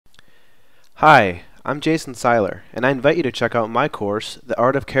Hi, I'm Jason Seiler, and I invite you to check out my course, The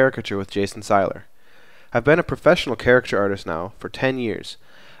Art of Caricature with Jason Seiler. I've been a professional caricature artist now for 10 years.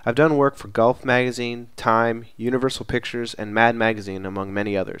 I've done work for Gulf Magazine, Time, Universal Pictures, and Mad Magazine, among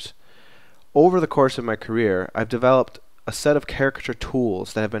many others. Over the course of my career, I've developed a set of caricature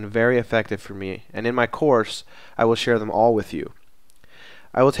tools that have been very effective for me, and in my course, I will share them all with you.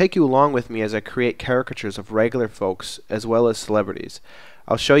 I will take you along with me as I create caricatures of regular folks as well as celebrities.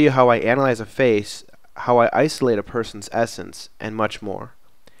 I'll show you how I analyze a face, how I isolate a person's essence, and much more.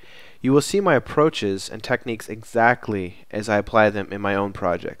 You will see my approaches and techniques exactly as I apply them in my own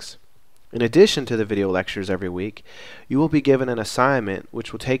projects. In addition to the video lectures every week, you will be given an assignment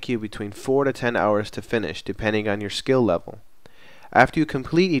which will take you between 4 to 10 hours to finish, depending on your skill level. After you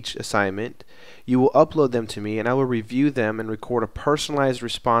complete each assignment, you will upload them to me and I will review them and record a personalized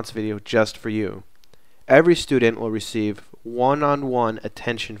response video just for you. Every student will receive one-on-one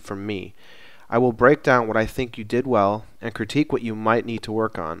attention from me. I will break down what I think you did well and critique what you might need to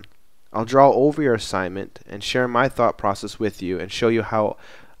work on. I'll draw over your assignment and share my thought process with you and show you how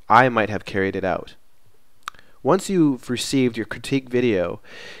I might have carried it out. Once you've received your critique video,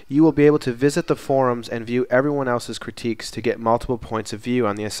 you will be able to visit the forums and view everyone else's critiques to get multiple points of view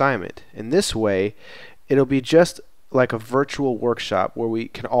on the assignment. In this way, it'll be just like a virtual workshop where we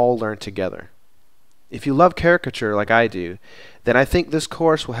can all learn together. If you love caricature like I do, then I think this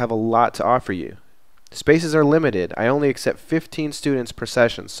course will have a lot to offer you. Spaces are limited. I only accept 15 students per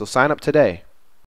session, so sign up today.